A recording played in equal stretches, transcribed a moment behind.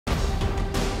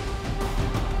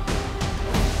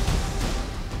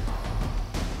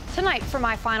Tonight, for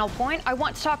my final point, I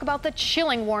want to talk about the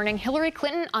chilling warning Hillary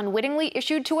Clinton unwittingly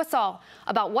issued to us all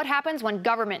about what happens when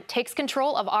government takes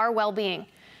control of our well-being.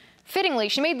 Fittingly,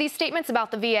 she made these statements about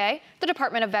the VA, the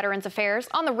Department of Veterans Affairs,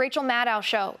 on the Rachel Maddow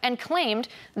show, and claimed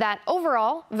that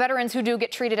overall, veterans who do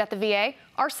get treated at the VA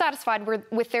are satisfied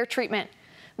with their treatment.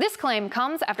 This claim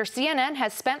comes after CNN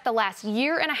has spent the last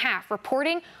year and a half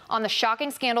reporting on the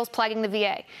shocking scandals plaguing the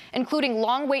VA, including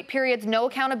long wait periods, no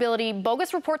accountability,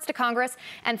 bogus reports to Congress,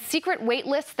 and secret wait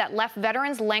lists that left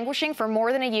veterans languishing for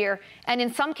more than a year, and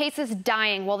in some cases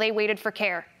dying while they waited for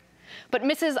care. But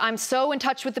Mrs. I'm so in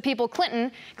touch with the people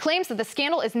Clinton claims that the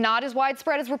scandal is not as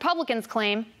widespread as Republicans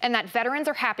claim, and that veterans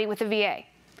are happy with the VA.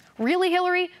 Really,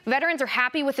 Hillary? Veterans are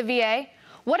happy with the VA?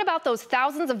 What about those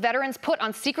thousands of veterans put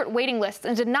on secret waiting lists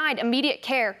and denied immediate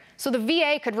care so the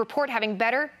VA could report having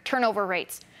better turnover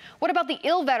rates? What about the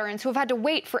ill veterans who have had to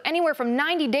wait for anywhere from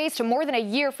 90 days to more than a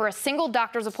year for a single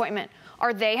doctor's appointment?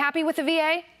 Are they happy with the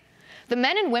VA? The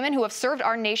men and women who have served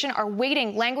our nation are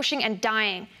waiting, languishing, and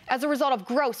dying as a result of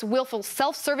gross, willful,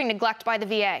 self-serving neglect by the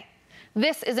VA.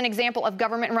 This is an example of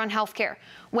government-run healthcare,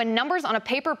 when numbers on a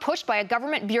paper pushed by a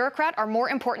government bureaucrat are more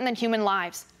important than human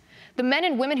lives. The men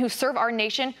and women who serve our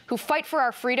nation, who fight for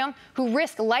our freedom, who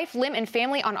risk life, limb, and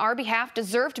family on our behalf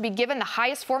deserve to be given the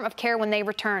highest form of care when they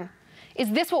return.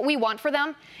 Is this what we want for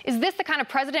them? Is this the kind of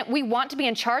president we want to be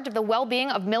in charge of the well-being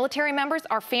of military members,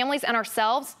 our families, and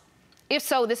ourselves? If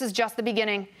so, this is just the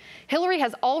beginning. Hillary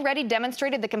has already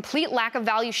demonstrated the complete lack of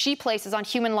value she places on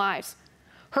human lives.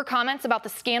 Her comments about the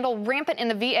scandal rampant in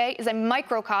the VA is a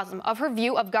microcosm of her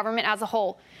view of government as a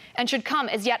whole, and should come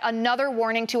as yet another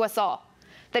warning to us all,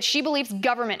 that she believes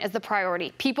government is the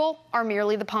priority. People are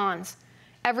merely the pawns.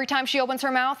 Every time she opens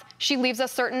her mouth, she leaves us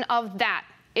certain of that,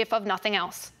 if of nothing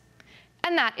else.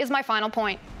 And that is my final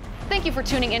point. Thank you for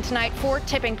tuning in tonight for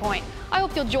Tipping Point. I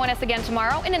hope you'll join us again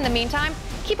tomorrow, and in the meantime,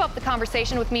 keep up the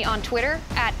conversation with me on Twitter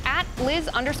at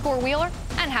 @Liz_Wheeler,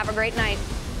 and have a great night.